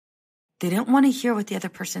They didn't want to hear what the other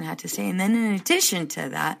person had to say. And then in addition to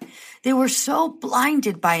that, they were so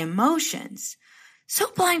blinded by emotions,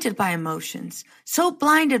 so blinded by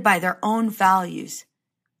their own values,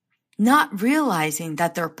 not realizing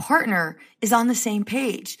that their partner is on the same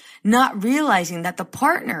page, not realizing that the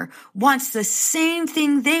partner wants the same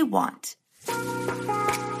thing they want.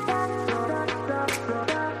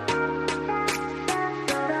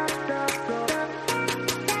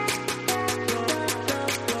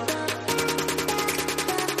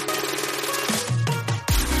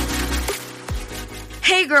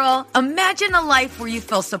 Hey girl, imagine a life where you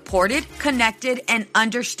feel supported, connected, and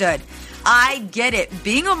understood. I get it.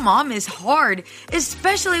 Being a mom is hard,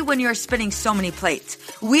 especially when you're spinning so many plates.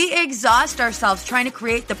 We exhaust ourselves trying to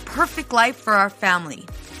create the perfect life for our family.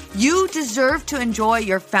 You deserve to enjoy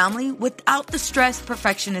your family without the stress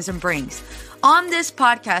perfectionism brings. On this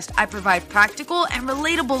podcast, I provide practical and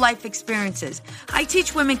relatable life experiences. I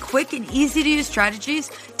teach women quick and easy to use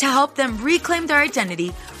strategies to help them reclaim their identity,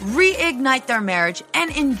 reignite their marriage,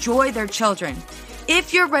 and enjoy their children.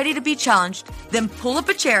 If you're ready to be challenged, then pull up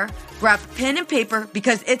a chair, grab pen and paper,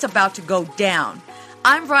 because it's about to go down.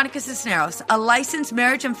 I'm Veronica Cisneros, a licensed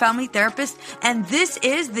marriage and family therapist, and this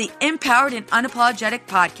is the Empowered and Unapologetic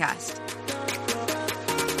Podcast.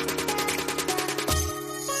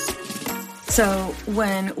 So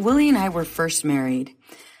when Willie and I were first married,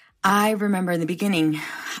 I remember in the beginning,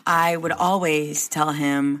 I would always tell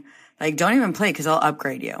him, like, don't even play because I'll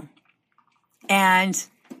upgrade you. And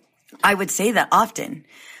I would say that often,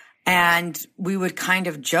 and we would kind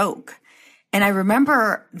of joke. And I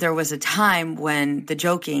remember there was a time when the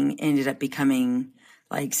joking ended up becoming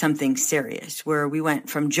like something serious, where we went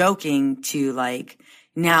from joking to like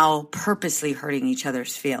now purposely hurting each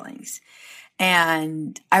other's feelings.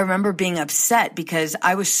 And I remember being upset because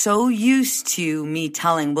I was so used to me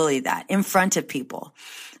telling Willie that in front of people.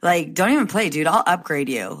 Like, don't even play, dude. I'll upgrade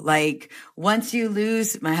you. Like, once you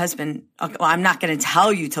lose my husband, okay, well, I'm not going to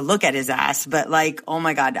tell you to look at his ass, but like, oh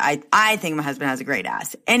my God, I think my husband has a great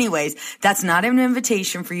ass. Anyways, that's not an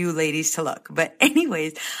invitation for you ladies to look. But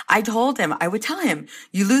anyways, I would tell him,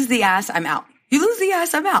 you lose the ass, I'm out. You lose the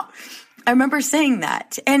ass, I'm out. I remember saying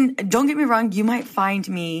that. And don't get me wrong, you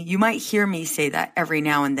might hear me say that every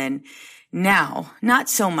now and then. Now, not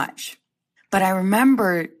so much. But I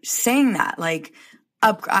remember saying that, like,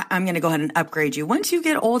 I'm going to go ahead and upgrade you. Once you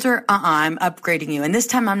get older, I'm upgrading you. And this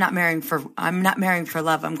time I'm not marrying for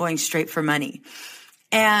love. I'm going straight for money.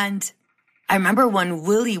 And I remember when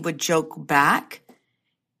Willie would joke back,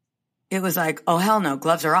 it was like, oh, hell no,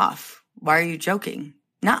 gloves are off. Why are you joking?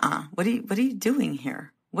 Nuh-uh. What are you doing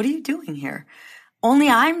here? What are you doing here? Only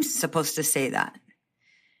I'm supposed to say that.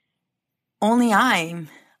 Only I'm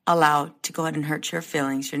allowed to go ahead and hurt your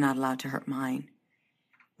feelings. You're not allowed to hurt mine.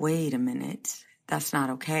 Wait a minute. That's not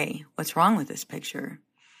okay. What's wrong with this picture?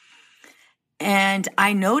 And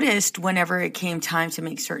I noticed whenever it came time to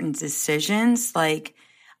make certain decisions, like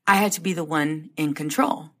I had to be the one in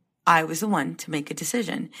control. I was the one to make a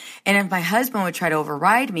decision. And if my husband would try to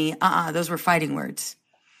override me, those were fighting words.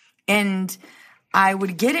 And I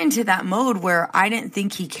would get into that mode where I didn't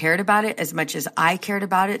think he cared about it as much as I cared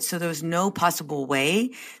about it. So there was no possible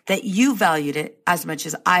way that you valued it as much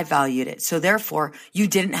as I valued it. So therefore, you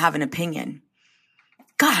didn't have an opinion.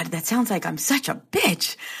 God, that sounds like I'm such a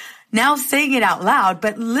bitch. Now saying it out loud,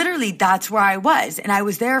 but literally that's where I was. And I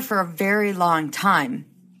was there for a very long time.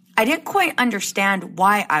 I didn't quite understand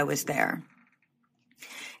why I was there.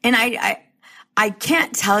 And I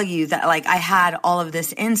can't tell you that like I had all of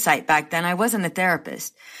this insight back then. I wasn't a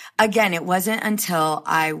therapist. Again, it wasn't until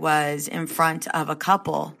I was in front of a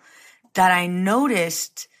couple that I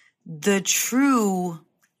noticed the true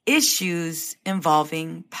issues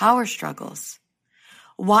involving power struggles.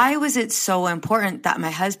 Why was it so important that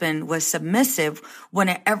my husband was submissive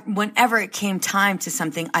whenever it came time to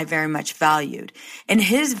something I very much valued? And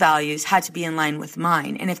his values had to be in line with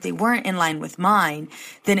mine. And if they weren't in line with mine,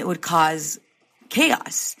 then it would cause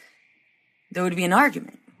chaos. There would be an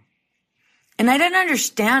argument. And I didn't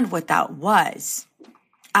understand what that was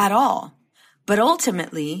at all. But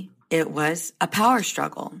ultimately, it was a power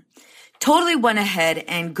struggle. Totally went ahead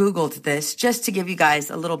and Googled this just to give you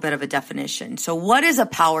guys a little bit of a definition. So what is a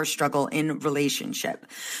power struggle in relationship?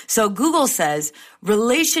 So Google says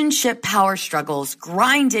relationship power struggles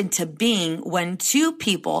grind into being when two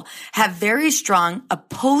people have very strong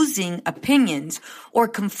opposing opinions or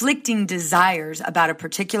conflicting desires about a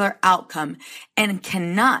particular outcome and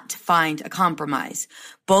cannot find a compromise.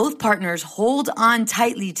 Both partners hold on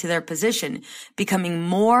tightly to their position, becoming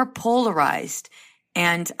more polarized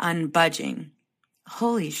and unbudging.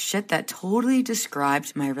 Holy shit, that totally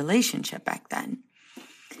described my relationship back then.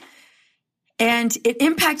 And it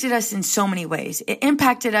impacted us in so many ways. It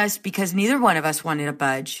impacted us because neither one of us wanted to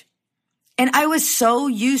budge. And I was so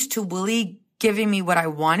used to Willie giving me what I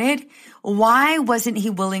wanted. Why wasn't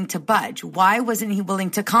he willing to budge? Why wasn't he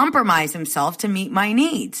willing to compromise himself to meet my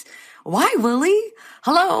needs? Why, Willie?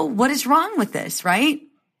 Hello, what is wrong with this, right?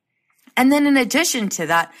 And then in addition to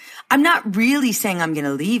that, I'm not really saying I'm going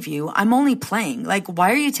to leave you. I'm only playing. Like,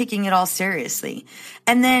 why are you taking it all seriously?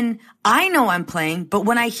 And then I know I'm playing, but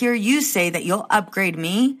when I hear you say that you'll upgrade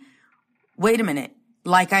me, wait a minute.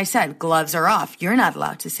 Like I said, gloves are off. You're not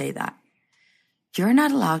allowed to say that. You're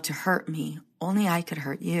not allowed to hurt me. Only I could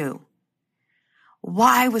hurt you.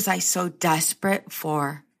 Why was I so desperate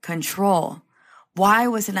for control? Why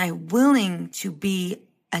wasn't I willing to be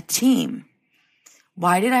a team?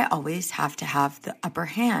 Why did I always have to have the upper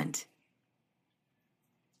hand?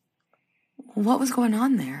 What was going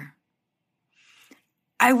on there?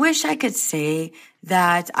 I wish I could say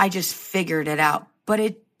that I just figured it out, but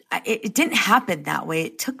it didn't happen that way.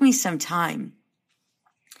 It took me some time.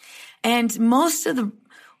 And the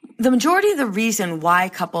majority of the reason why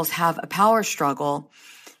couples have a power struggle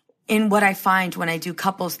in what I find when I do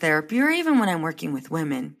couples therapy or even when I'm working with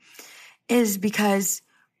women is because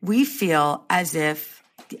we feel as if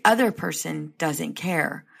the other person doesn't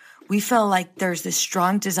care. We feel like there's this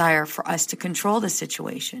strong desire for us to control the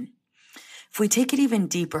situation. If we take it even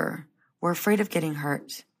deeper, we're afraid of getting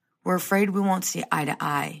hurt. We're afraid we won't see eye to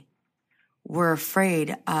eye. We're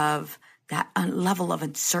afraid of that level of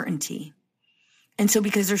uncertainty. And so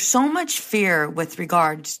because there's so much fear with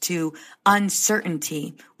regards to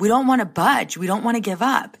uncertainty, we don't want to budge. We don't want to give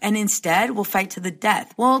up. And instead, we'll fight to the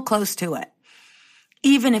death. Well, close to it,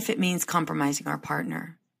 even if it means compromising our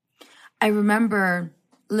partner. I remember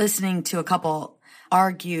listening to a couple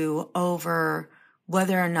argue over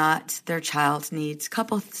whether or not their child needs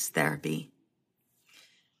couples therapy.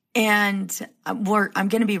 And I'm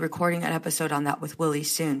going to be recording an episode on that with Willie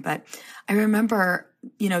soon. But I remember,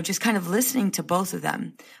 just kind of listening to both of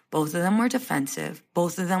them. Both of them were defensive.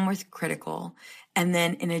 Both of them were critical. And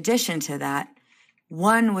then in addition to that,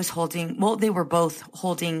 one was they were both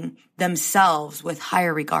holding themselves with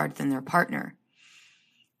higher regard than their partner.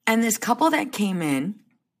 And this couple that came in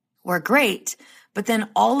were great. But then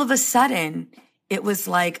all of a sudden, it was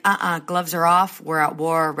like, gloves are off. We're at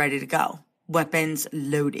war, ready to go. Weapons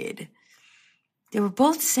loaded. They were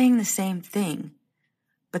both saying the same thing,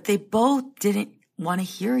 but they both didn't want to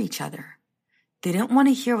hear each other. They didn't want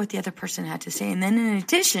to hear what the other person had to say. And then in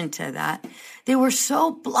addition to that, they were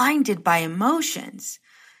so blinded by emotions,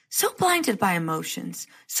 so blinded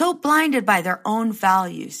by their own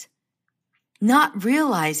values, not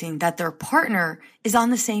realizing that their partner is on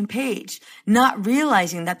the same page, not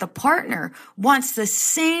realizing that the partner wants the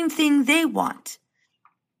same thing they want.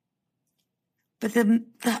 But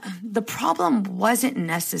the problem wasn't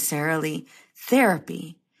necessarily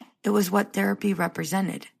therapy. It was what therapy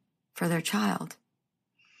represented for their child.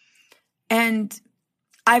 And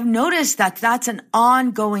I've noticed that that's an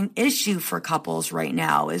ongoing issue for couples right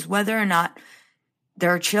now, is whether or not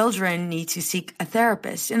their children need to seek a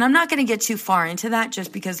therapist. And I'm not going to get too far into that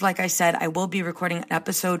just because, like I said, I will be recording an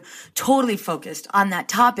episode totally focused on that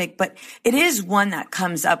topic, but it is one that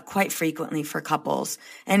comes up quite frequently for couples.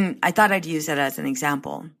 And I thought I'd use it as an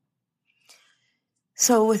example.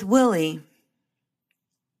 So with Willie,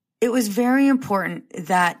 it was very important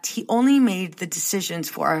that he only made the decisions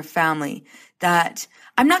for our family that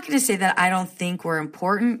I'm not going to say that I don't think were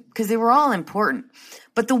important because they were all important,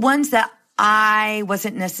 but the ones that I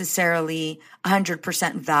wasn't necessarily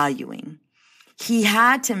 100% valuing. He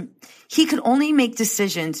could only make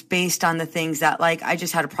decisions based on the things that I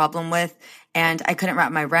just had a problem with and I couldn't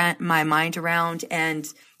wrap my mind around. And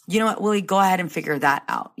you know what, Willie, go ahead and figure that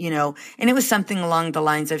out, and it was something along the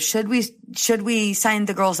lines of, should we sign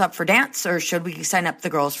the girls up for dance or should we sign up the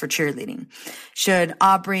girls for cheerleading? Should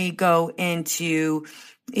Aubrey go into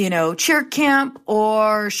cheer camp,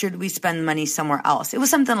 or should we spend money somewhere else? It was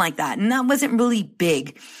something like that. And that wasn't really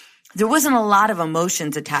big. There wasn't a lot of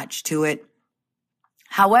emotions attached to it.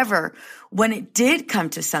 However, when it did come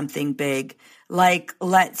to something big, like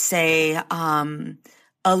let's say,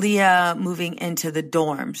 Aaliyah moving into the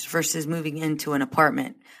dorms versus moving into an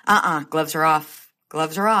apartment. Gloves are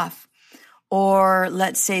off. Or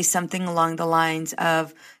let's say something along the lines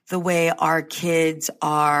of the way our kids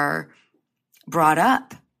are brought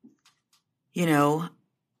up.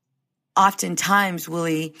 Oftentimes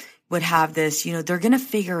Willie would have this, they're going to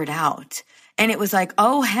figure it out. And it was like,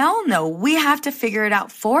 oh, hell no, we have to figure it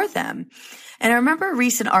out for them. And I remember a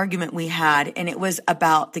recent argument we had, and it was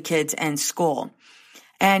about the kids and school.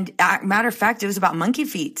 And matter of fact, it was about monkey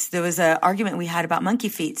feet. There was an argument we had about monkey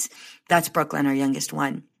feet. That's Brooklyn, our youngest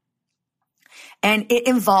one. And it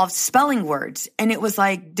involved spelling words. And it was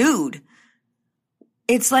like, dude,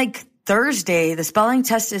 it's like Thursday. The spelling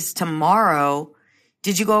test is tomorrow.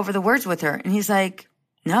 Did you go over the words with her? And he's like,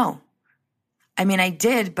 no. I mean, I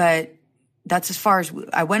did, but that's as far as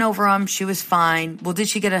I went over them. She was fine. Well, did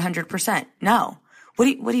she get 100%? No. What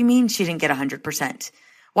do you mean she didn't get 100%?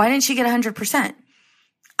 Why didn't she get 100%?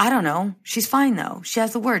 I don't know. She's fine though. She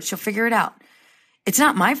has the words. She'll figure it out. It's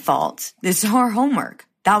not my fault. It's her homework.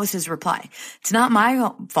 That was his reply. It's not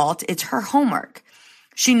my fault. It's her homework.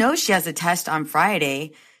 She knows she has a test on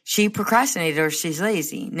Friday. She procrastinated or she's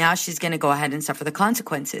lazy. Now she's going to go ahead and suffer the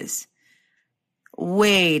consequences.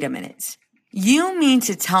 Wait a minute. You mean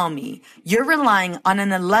to tell me you're relying on an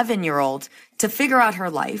 11-year-old to figure out her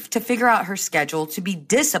life, to figure out her schedule, to be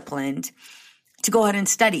disciplined, to go ahead and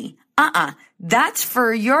study? That's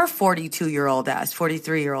for your 42-year-old ass,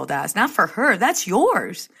 43-year-old ass, not for her. That's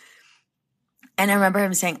yours. And I remember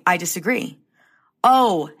him saying, I disagree.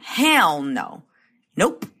 Oh, hell no.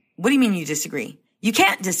 Nope. What do you mean you disagree? You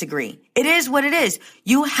can't disagree. It is what it is.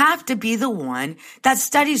 You have to be the one that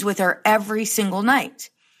studies with her every single night.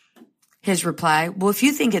 His reply, well, if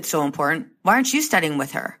you think it's so important, why aren't you studying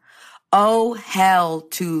with her? Oh, hell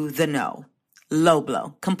to the no. Low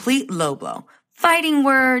blow. Complete low blow. Fighting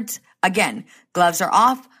words. Again, gloves are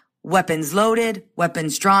off, weapons loaded,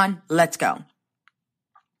 weapons drawn. Let's go.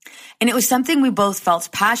 And it was something we both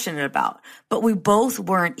felt passionate about, but we both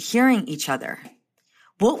weren't hearing each other.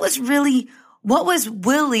 What was Willie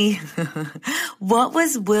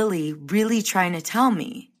really trying to tell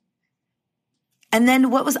me? And then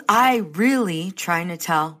what was I really trying to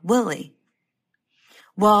tell Willie?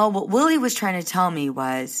 Well, what Willie was trying to tell me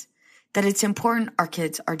was that it's important our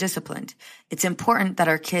kids are disciplined. It's important that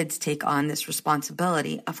our kids take on this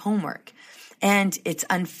responsibility of homework. And it's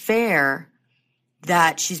unfair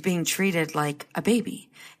that she's being treated like a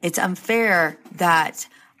baby. It's unfair that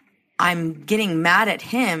I'm getting mad at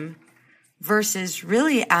him versus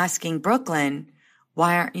really asking Brooklyn,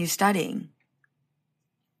 why aren't you studying?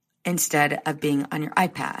 Instead of being on your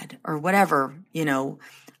iPad or whatever,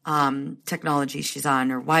 technology she's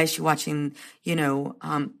on, or why is she watching,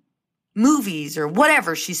 movies or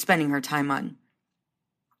whatever she's spending her time on.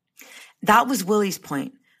 That was Willie's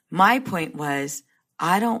point. My point was,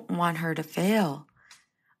 I don't want her to fail.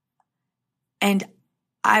 And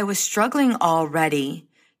I was struggling already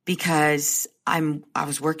because I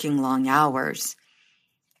was working long hours,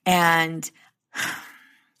 and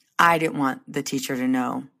I didn't want the teacher to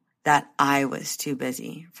know that I was too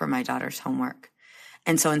busy for my daughter's homework.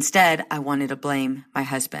 And so instead, I wanted to blame my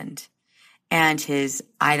husband and his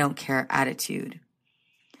I don't care attitude.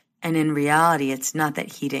 And in reality, it's not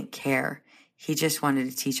that he didn't care. He just wanted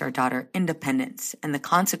to teach our daughter independence and the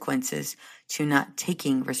consequences to not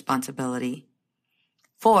taking responsibility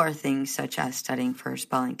for things such as studying for a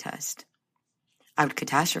spelling test. I would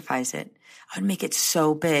catastrophize it. I would make it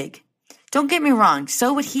so big. Don't get me wrong,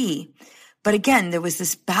 so would he. But again, there was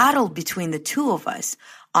this battle between the two of us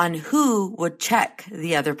on who would check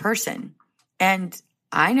the other person. And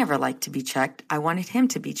I never liked to be checked. I wanted him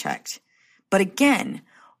to be checked. But again,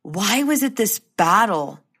 why was it this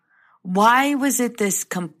battle? Why was it this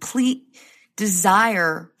complete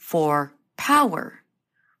desire for power?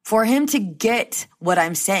 For him to get what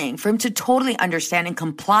I'm saying, for him to totally understand and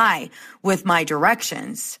comply with my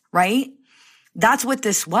directions, right? That's what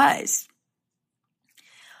this was.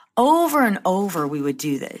 Over and over, we would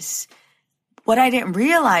do this. What I didn't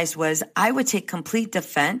realize was I would take complete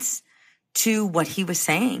defense to what he was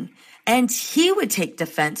saying, and he would take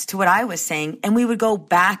defense to what I was saying, and we would go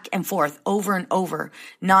back and forth over and over,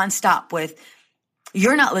 nonstop with,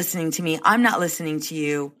 you're not listening to me, I'm not listening to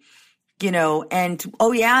you, and,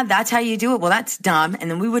 oh yeah, that's how you do it. Well, that's dumb.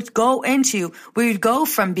 And then we would go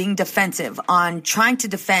from being defensive on trying to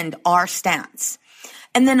defend our stance.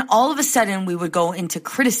 And then all of a sudden we would go into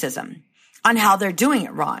criticism on how they're doing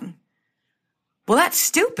it wrong. Well, that's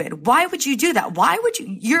stupid. Why would you do that?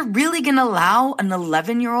 You're really going to allow an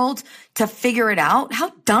 11-year-old to figure it out?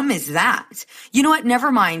 How dumb is that? You know what?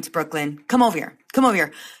 Never mind, Brooklyn. Come over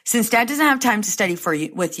here. Since Dad doesn't have time to study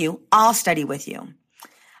with you, I'll study with you.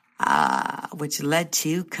 Which led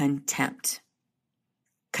to contempt.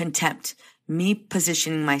 Contempt. Me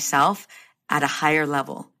positioning myself at a higher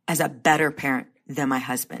level as a better parent, than my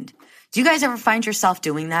husband. Do you guys ever find yourself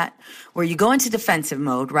doing that? Where you go into defensive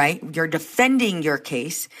mode, right? You're defending your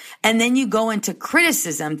case, and then you go into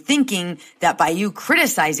criticism thinking that by you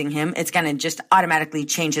criticizing him, it's going to just automatically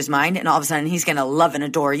change his mind, and all of a sudden he's going to love and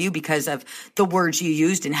adore you because of the words you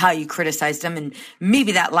used and how you criticized him, and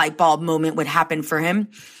maybe that light bulb moment would happen for him.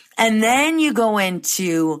 And then you go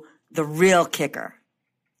into the real kicker,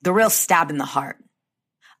 the real stab in the heart.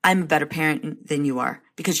 I'm a better parent than you are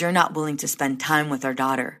because you're not willing to spend time with our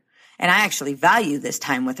daughter. And I actually value this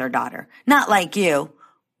time with our daughter. Not like you,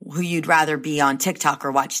 who you'd rather be on TikTok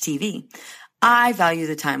or watch TV. I value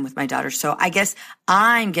the time with my daughter. So I guess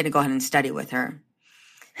I'm going to go ahead and study with her.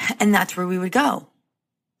 And that's where we would go.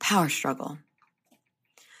 Power struggle.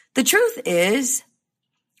 The truth is,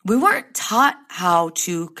 we weren't taught how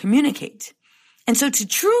to communicate. And so to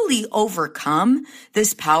truly overcome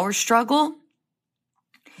this power struggle,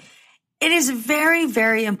 it is very,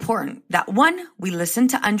 very important that, one, we listen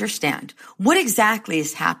to understand what exactly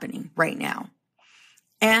is happening right now.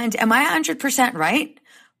 And am I 100% right?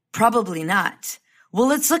 Probably not. Well,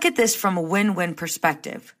 let's look at this from a win-win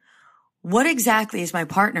perspective. What exactly is my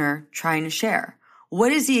partner trying to share?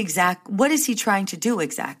 What is he trying to do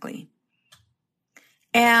exactly?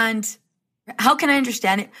 And how can I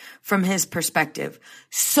understand it from his perspective?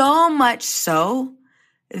 So much so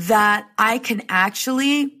that I can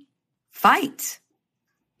actually fight.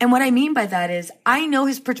 And what I mean by that is I know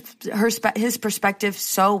his perspective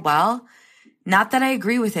so well, not that I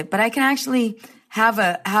agree with it, but I can actually have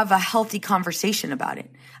a healthy conversation about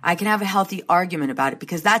it. I can have a healthy argument about it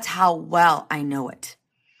because that's how well I know it.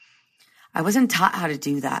 I wasn't taught how to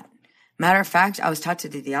do that. Matter of fact, I was taught to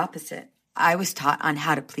do the opposite. I was taught on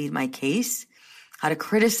how to plead my case, how to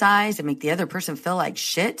criticize and make the other person feel like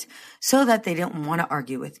shit so that they didn't want to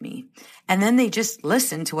argue with me. And then they just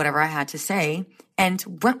listened to whatever I had to say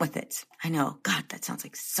and went with it. I know, God, that sounds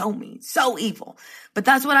like so mean, so evil. But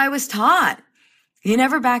that's what I was taught. You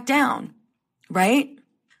never back down, right?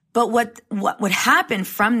 But what would happen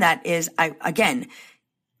from that is,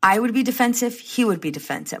 I would be defensive, he would be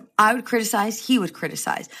defensive. I would criticize, he would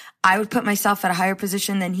criticize. I would put myself at a higher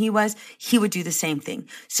position than he was, he would do the same thing.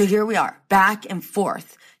 So here we are, back and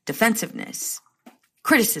forth, defensiveness,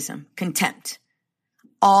 criticism, contempt.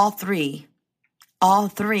 All three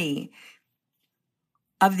of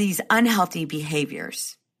these unhealthy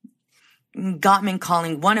behaviors. Gottman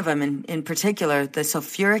calling one of them in particular the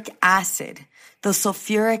sulfuric acid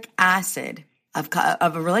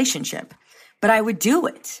of a relationship. But I would do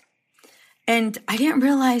it. And I didn't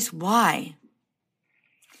realize why.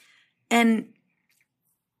 And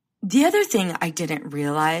the other thing I didn't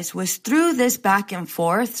realize was through this back and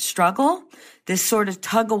forth struggle, this sort of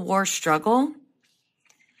tug of war struggle,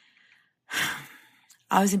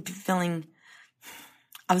 I wasn't feeling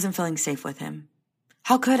safe with him.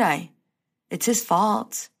 How could I? It's his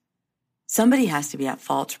fault. Somebody has to be at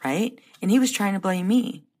fault, right? And he was trying to blame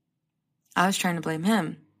me. I was trying to blame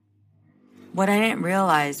him. What I didn't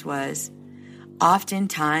realize was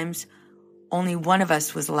oftentimes only one of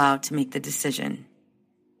us was allowed to make the decision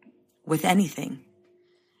with anything.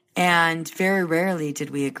 And very rarely did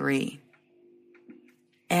we agree.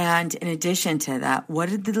 And in addition to that,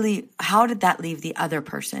 how did that leave the other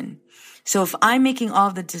person? So if I'm making all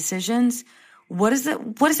of the decisions, what is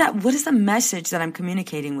the message that I'm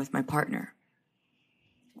communicating with my partner?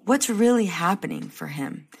 What's really happening for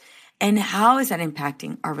him? And how is that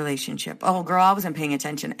impacting our relationship? Oh, girl, I wasn't paying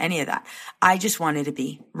attention to any of that. I just wanted to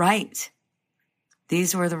be right.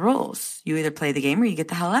 These were the rules. You either play the game or you get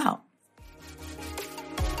the hell out.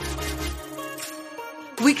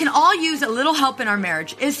 We can all use a little help in our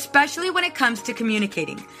marriage, especially when it comes to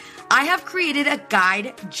communicating. I have created a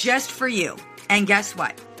guide just for you. And guess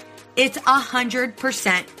what? It's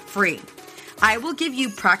 100% free. I will give you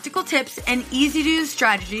practical tips and easy to use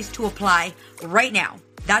strategies to apply right now.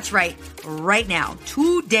 That's right, right now,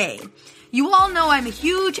 today. You all know I'm a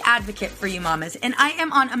huge advocate for you mamas, and I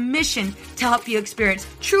am on a mission to help you experience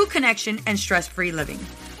true connection and stress-free living.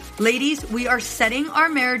 Ladies, we are setting our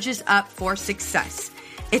marriages up for success.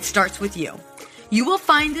 It starts with you. You will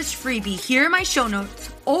find this freebie here in my show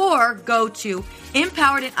notes or go to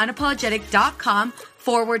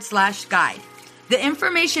empoweredandunapologetic.com/guide. The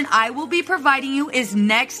information I will be providing you is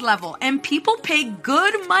next level, and people pay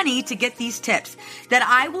good money to get these tips that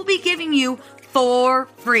I will be giving you for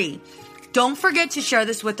free. Don't forget to share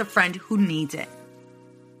this with a friend who needs it.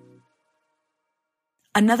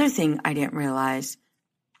 Another thing I didn't realize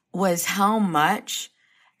was how much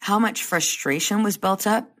frustration was built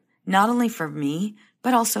up, not only for me,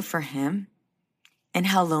 but also for him, and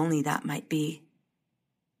how lonely that might be.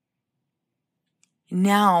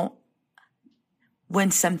 Now,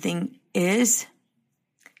 when something is,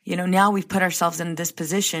 now we've put ourselves in this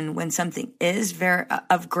position when something is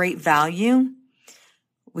of great value,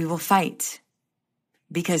 we will fight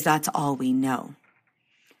because that's all we know.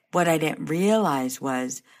 What I didn't realize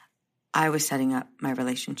was I was setting up my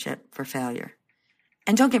relationship for failure.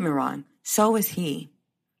 And don't get me wrong, so was he.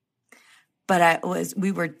 But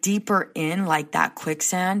we were deeper in like that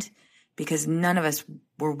quicksand because none of us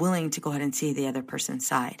were willing to go ahead and see the other person's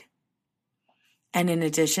side. And in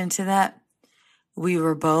addition to that, we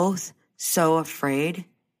were both so afraid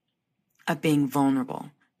of being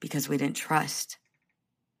vulnerable because we didn't trust.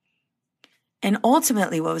 And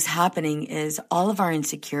ultimately what was happening is all of our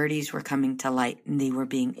insecurities were coming to light and they were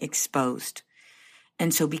being exposed.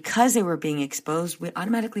 And so because they were being exposed, we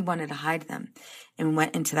automatically wanted to hide them and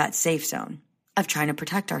went into that safe zone of trying to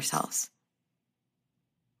protect ourselves.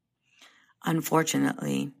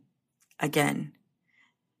 Unfortunately, again,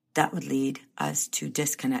 that would lead us to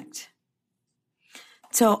disconnect.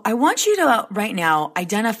 So I want you to right now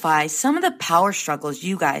identify some of the power struggles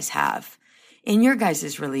you guys have in your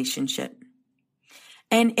guys' relationship.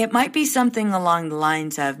 And it might be something along the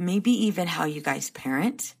lines of maybe even how you guys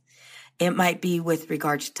parent. It might be with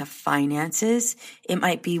regards to finances. It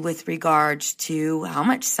might be with regards to how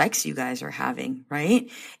much sex you guys are having,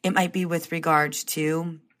 right? It might be with regards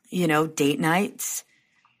to, date nights,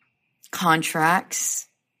 contracts,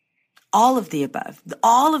 all of the above.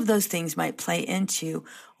 All of those things might play into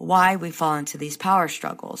why we fall into these power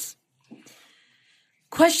struggles.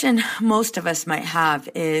 Question most of us might have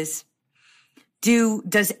is,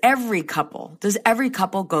 does every couple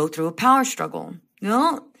go through a power struggle?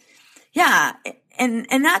 Yeah.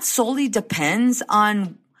 And that solely depends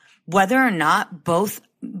on whether or not both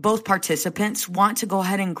participants want to go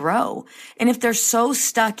ahead and grow. And if they're so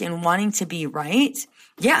stuck in wanting to be right,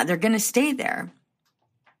 yeah, they're going to stay there.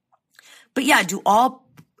 But yeah, do all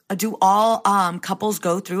couples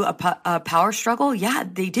go through a power struggle? Yeah,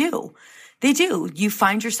 they do. They do. You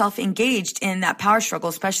find yourself engaged in that power struggle,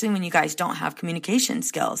 especially when you guys don't have communication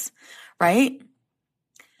skills, right?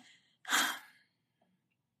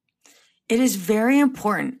 It is very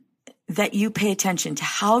important that you pay attention to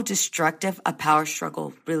how destructive a power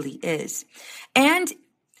struggle really is. And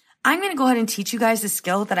I'm going to go ahead and teach you guys a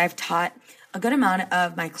skill that I've taught a good amount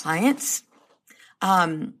of my clients,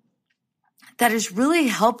 that has really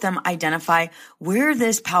helped them identify where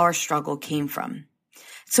this power struggle came from.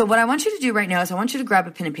 So what I want you to do right now is I want you to grab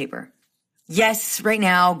a pen and paper. Yes, right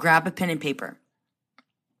now, grab a pen and paper.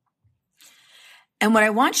 And what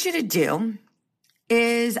I want you to do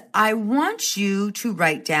is I want you to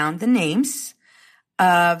write down the names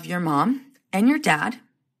of your mom and your dad.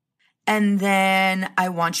 And then I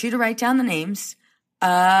want you to write down the names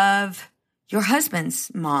of your husband's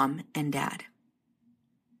mom and dad.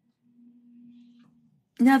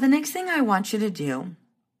 Now, the next thing I want you to do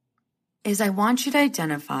is I want you to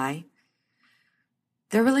identify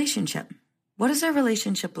their relationship. What does their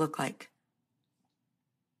relationship look like?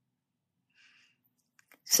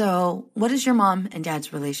 So what does your mom and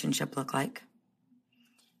dad's relationship look like?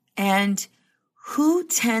 And who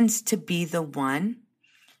tends to be the one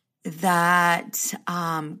that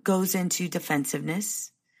goes into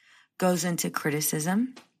defensiveness, goes into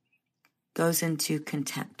criticism, goes into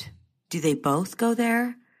contempt? Do they both go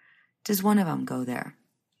there? Does one of them go there?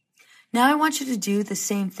 Now I want you to do the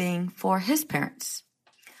same thing for his parents.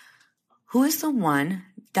 Who is the one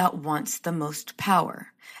that wants the most power?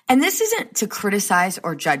 And this isn't to criticize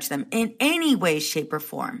or judge them in any way, shape, or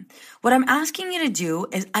form. What I'm asking you to do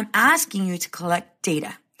is I'm asking you to collect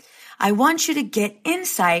data. I want you to get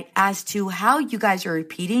insight as to how you guys are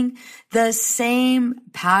repeating the same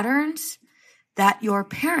patterns that your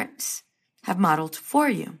parents have modeled for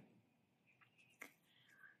you.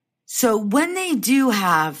 So when they do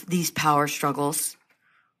have these power struggles,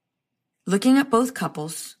 looking at both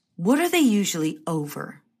couples, what are they usually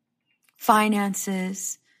over?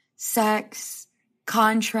 Finances, sex,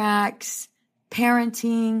 contracts,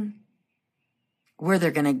 parenting, where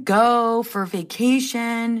they're going to go for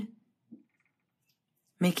vacation,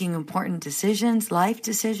 making important decisions, life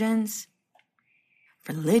decisions,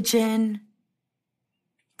 religion.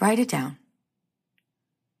 Write it down.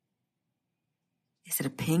 Is it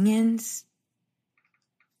opinions?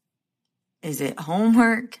 Is it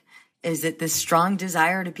homework? Is it this strong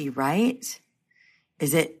desire to be right?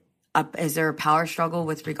 Is there a power struggle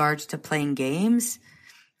with regards to playing games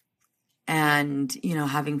and,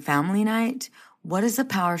 having family night? What does the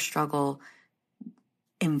power struggle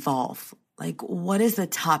involve? Like, what is the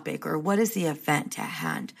topic or what is the event at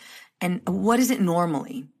hand? And what is it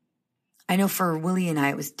normally? I know for Willie and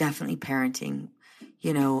I, it was definitely parenting.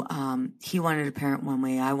 he wanted to parent one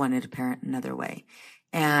way, I wanted to parent another way.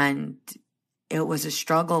 And it was a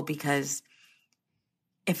struggle because,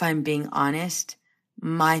 if I'm being honest,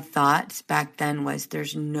 my thoughts back then was,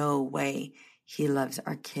 there's no way he loves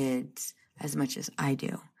our kids as much as I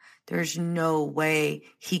do. There's no way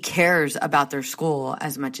he cares about their school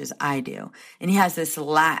as much as I do. And he has this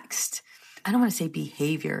laxed, I don't want to say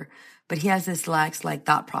behavior, but he has this lax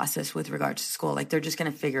thought process with regards to school. They're just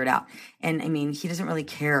going to figure it out. And I mean, he doesn't really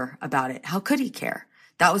care about it. How could he care?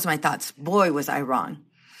 That was my thoughts. Boy, was I wrong.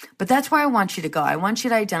 But that's where I want you to go. I want you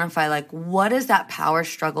to identify, what does that power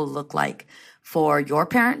struggle look like for your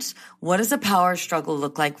parents? What does the power struggle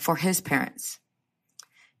look like for his parents?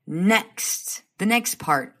 Next, the next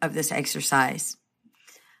part of this exercise.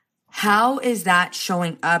 How is that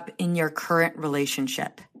showing up in your current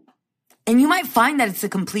relationship? And you might find that it's the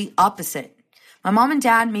complete opposite. My mom and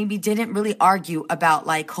dad maybe didn't really argue about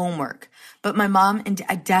homework, but my mom and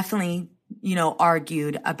dad definitely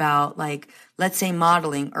argued about let's say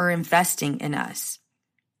modeling or investing in us,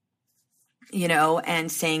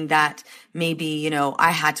 and saying that maybe,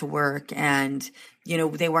 I had to work and,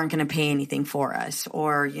 they weren't going to pay anything for us.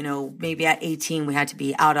 Or, maybe at 18, we had to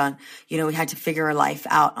be out on, we had to figure our life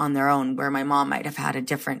out on their own, where my mom might have had a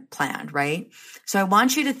different plan, right? So I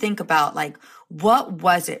want you to think about what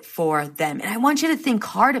was it for them? And I want you to think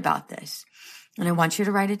hard about this, and I want you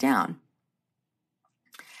to write it down.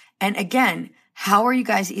 And again, how are you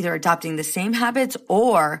guys either adopting the same habits,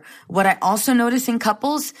 or what I also notice in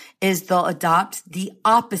couples is they'll adopt the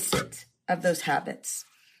opposite of those habits.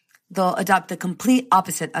 They'll adopt the complete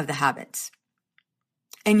opposite of the habits.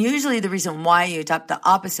 And usually the reason why you adopt the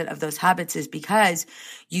opposite of those habits is because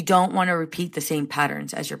you don't want to repeat the same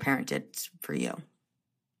patterns as your parent did for you.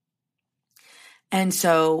 And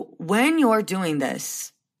so when you're doing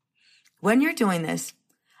this,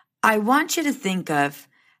 I want you to think of,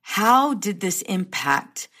 how did this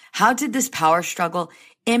power struggle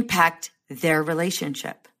impact their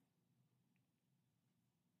relationship?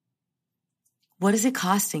 What is it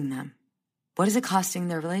costing them? What is it costing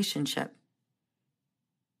their relationship?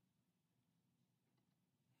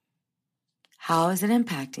 How is it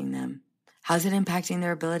impacting them? How is it impacting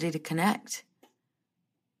their ability to connect?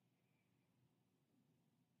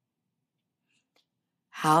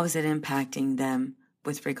 How is it impacting them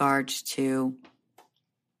with regards to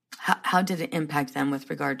how did it impact them with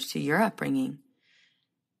regards to your upbringing?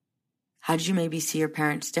 How did you maybe see your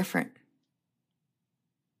parents different?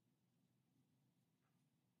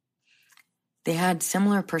 They had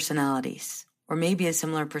similar personalities, or maybe a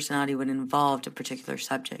similar personality would involve a particular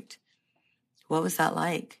subject. What was that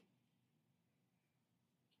like?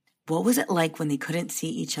 What was it like when they couldn't see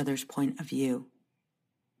each other's point of view?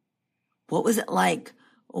 What was it like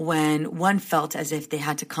when one felt as if they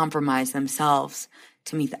had to compromise themselves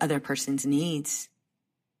to meet the other person's needs?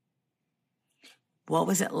 What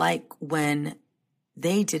was it like when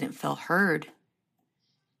they didn't feel heard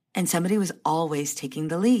and somebody was always taking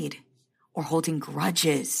the lead or holding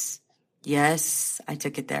grudges? Yes, I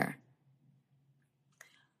took it there.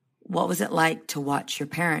 What was it like to watch your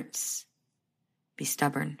parents be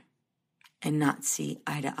stubborn and not see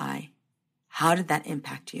eye to eye? How did that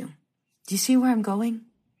impact you? Do you see where I'm going?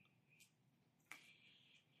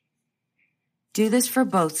 Do this for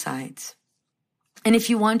both sides. And if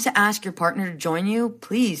you want to ask your partner to join you,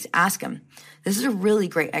 please ask him. This is a really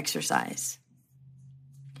great exercise.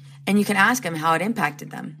 And you can ask him how it impacted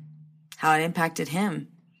them, how it impacted him.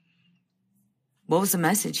 What was the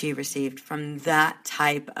message he received from that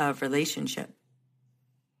type of relationship?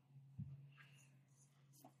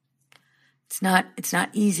 It's not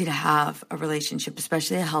easy to have a relationship,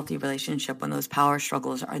 especially a healthy relationship, when those power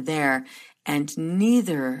struggles are there and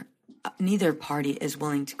neither party is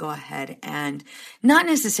willing to go ahead and not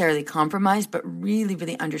necessarily compromise, but really,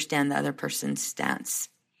 really understand the other person's stance.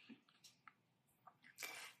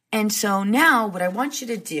 And so now what I want you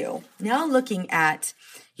to do, now looking at,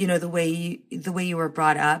 the way you were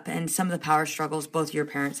brought up and some of the power struggles both your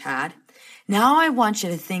parents had, now I want you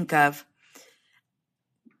to think of,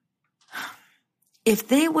 if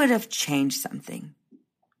they would have changed something,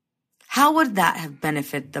 how would that have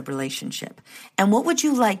benefited the relationship? And what would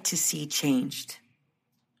you like to see changed?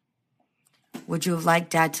 Would you have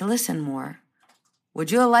liked dad to listen more?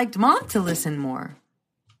 Would you have liked mom to listen more?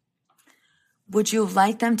 Would you have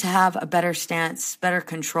liked them to have a better stance, better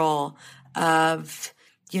control of,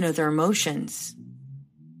 their emotions?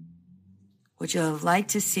 Would you have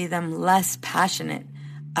liked to see them less passionate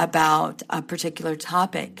about a particular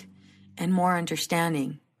topic and more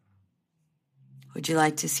understanding? Would you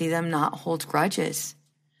like to see them not hold grudges?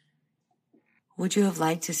 Would you have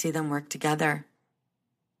liked to see them work together?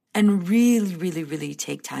 and really, really, really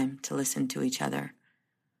take time to listen to each other.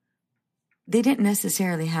 They didn't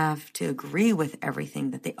necessarily have to agree with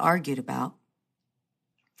everything that they argued about.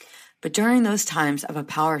 But during those times of a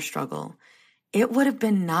power struggle, it would have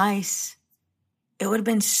been nice. It would have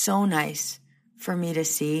been so nice for me to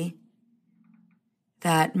see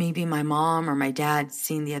that maybe my mom or my dad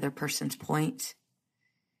seen the other person's point.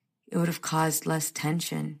 It would have caused less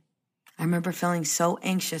tension. I remember feeling so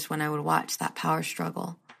anxious when I would watch that power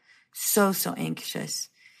struggle. So anxious.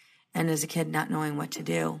 And as a kid, not knowing what to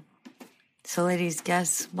do. So ladies,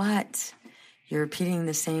 guess what? You're repeating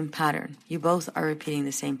the same pattern. You both are repeating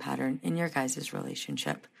the same pattern in your guys'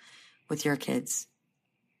 relationship with your kids.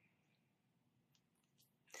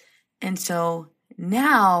 And so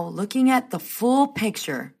now, looking at the full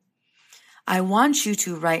picture, I want you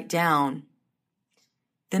to write down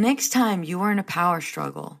the next time you are in a power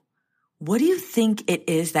struggle, what do you think it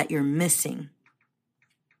is that you're missing?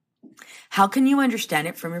 How can you understand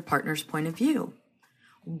it from your partner's point of view?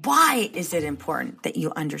 Why is it important that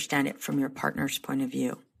you understand it from your partner's point of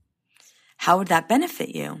view? How would that benefit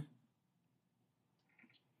you?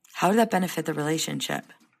 How would that benefit the relationship?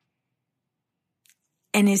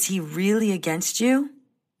 And is he really against you?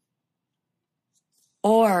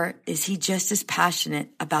 Or is he just as passionate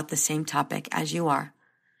about the same topic as you are?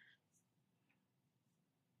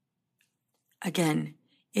 Again,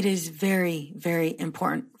 it is very, very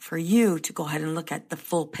important for you to go ahead and look at the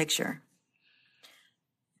full picture.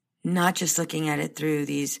 Not just looking at it through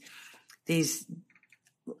these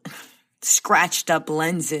scratched up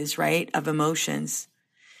lenses, right, of emotions.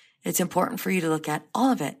 It's important for you to look at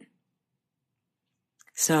all of it.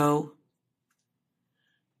 So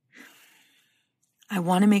I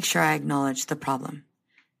want to make sure I acknowledge the problem.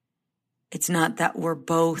 It's not that we're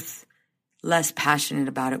both less passionate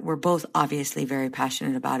about it. We're both obviously very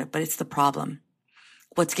passionate about it, but it's the problem.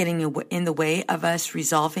 What's getting in the way of us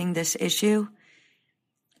resolving this issue?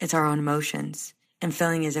 It's our own emotions and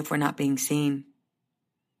feeling as if we're not being seen,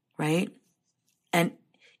 right? And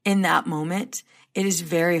in that moment, it is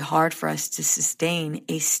very hard for us to sustain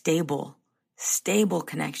a stable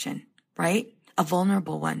connection, right? A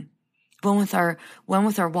vulnerable one. One with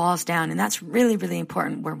our walls down. And that's really, really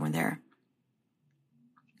important when we're there.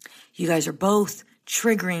 You guys are both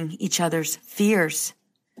triggering each other's fears,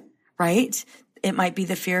 right? It might be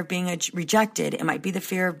the fear of being rejected. It might be the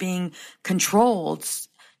fear of being controlled,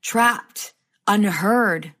 trapped,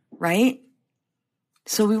 unheard, right?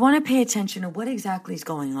 So we want to pay attention to what exactly is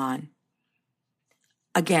going on.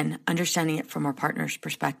 Again, understanding it from our partner's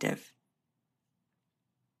perspective.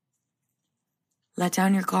 Let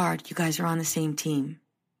down your guard. You guys are on the same team.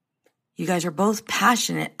 You guys are both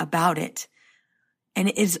passionate about it. And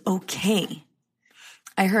it is okay.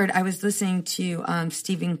 I was listening to I'm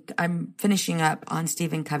finishing up on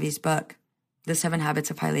Stephen Covey's book, The 7 Habits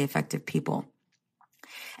of Highly Effective People.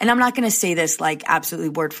 And I'm not going to say this like absolutely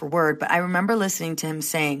word for word, but I remember listening to him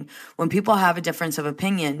saying, when people have a difference of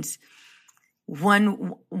opinions,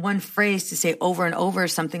 one phrase to say over and over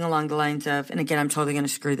is something along the lines of, and again, I'm totally going to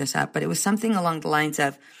screw this up, but it was something along the lines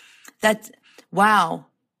of, that, wow,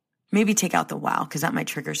 maybe take out the wow, because that might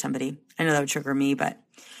trigger somebody. I know that would trigger me, but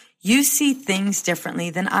you see things differently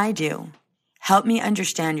than I do. Help me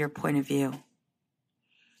understand your point of view.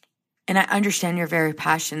 And I understand you're very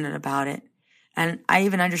passionate about it. And I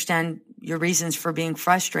even understand your reasons for being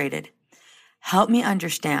frustrated. Help me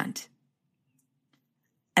understand.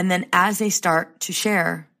 And then as they start to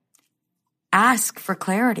share, ask for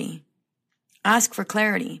clarity. Ask for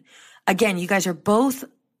clarity. Again, you guys are both,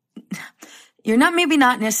 you're maybe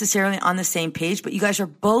not necessarily on the same page, but you guys are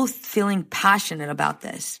both feeling passionate about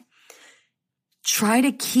this. Try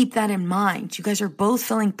to keep that in mind. You guys are both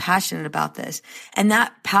feeling passionate about this. And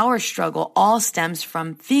that power struggle all stems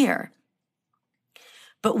from fear.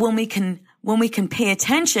 But when we can pay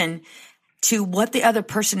attention to what the other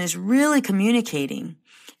person is really communicating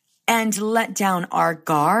and let down our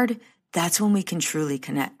guard, that's when we can truly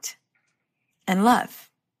connect and love.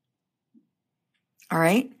 All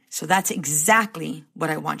right? So that's exactly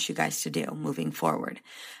what I want you guys to do moving forward.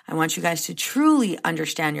 I want you guys to truly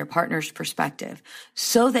understand your partner's perspective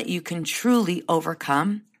so that you can truly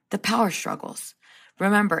overcome the power struggles.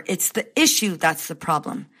 Remember, it's the issue that's the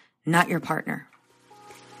problem, not your partner.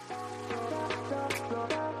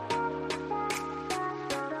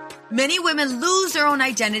 Many women lose their own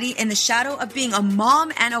identity in the shadow of being a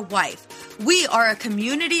mom and a wife. We are a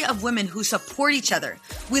community of women who support each other.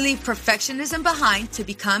 We leave perfectionism behind to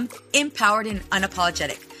become empowered and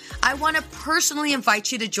unapologetic. I want to personally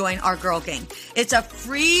invite you to join our Girl Gang. It's a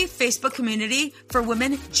free Facebook community for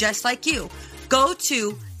women just like you. Go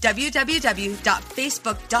to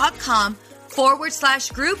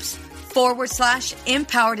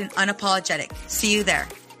www.facebook.com/groups/empowered and unapologetic. See you there.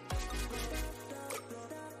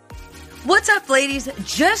 What's up, ladies?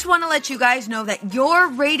 Just want to let you guys know that your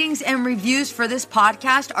ratings and reviews for this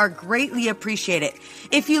podcast are greatly appreciated.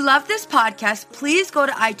 If you love this podcast, please go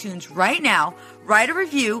to iTunes right now, write a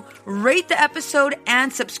review, rate the episode,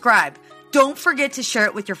 and subscribe. Don't forget to share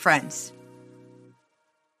it with your friends.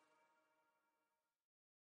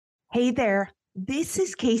 Hey there, this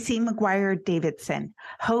is Casey McGuire Davidson,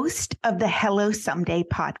 host of the Hello Someday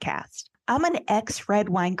podcast. I'm an ex-red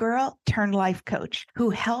wine girl turned life coach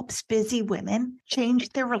who helps busy women change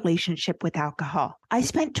their relationship with alcohol. I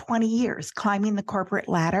spent 20 years climbing the corporate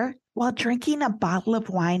ladder while drinking a bottle of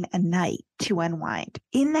wine a night to unwind.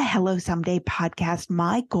 In the Hello Someday podcast,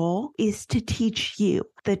 my goal is to teach you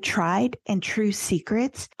the tried and true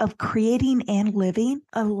secrets of creating and living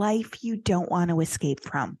a life you don't want to escape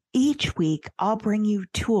from. Each week, I'll bring you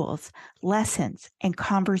tools, lessons, and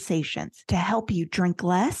conversations to help you drink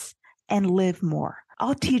less and live more.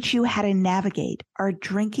 I'll teach you how to navigate our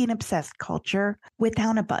drinking-obsessed culture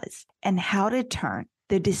without a buzz and how to turn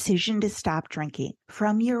the decision to stop drinking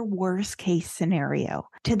from your worst-case scenario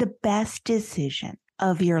to the best decision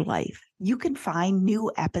of your life. You can find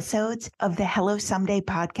new episodes of the Hello Someday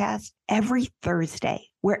podcast every Thursday,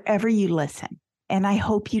 wherever you listen, and I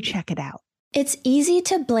hope you check it out. It's easy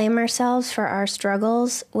to blame ourselves for our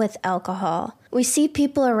struggles with alcohol. We see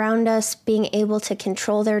people around us being able to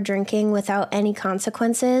control their drinking without any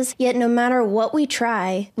consequences, yet no matter what we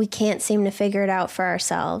try, we can't seem to figure it out for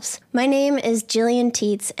ourselves. My name is Jillian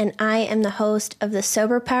Teets, and I am the host of the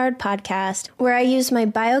Sober Powered podcast, where I use my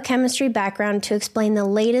biochemistry background to explain the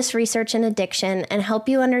latest research in addiction and help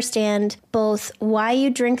you understand both why you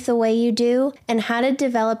drink the way you do and how to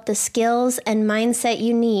develop the skills and mindset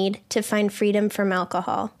you need to find freedom from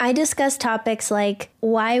alcohol. I discuss topics like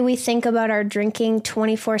why we think about our drinking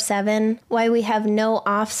 24/7, why we have no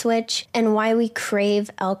off switch, and why we crave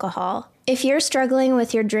alcohol. If you're struggling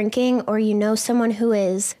with your drinking or you know someone who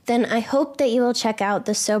is, then I hope that you will check out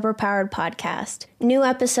the Sober Powered podcast. New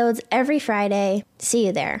episodes every Friday. See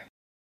you there.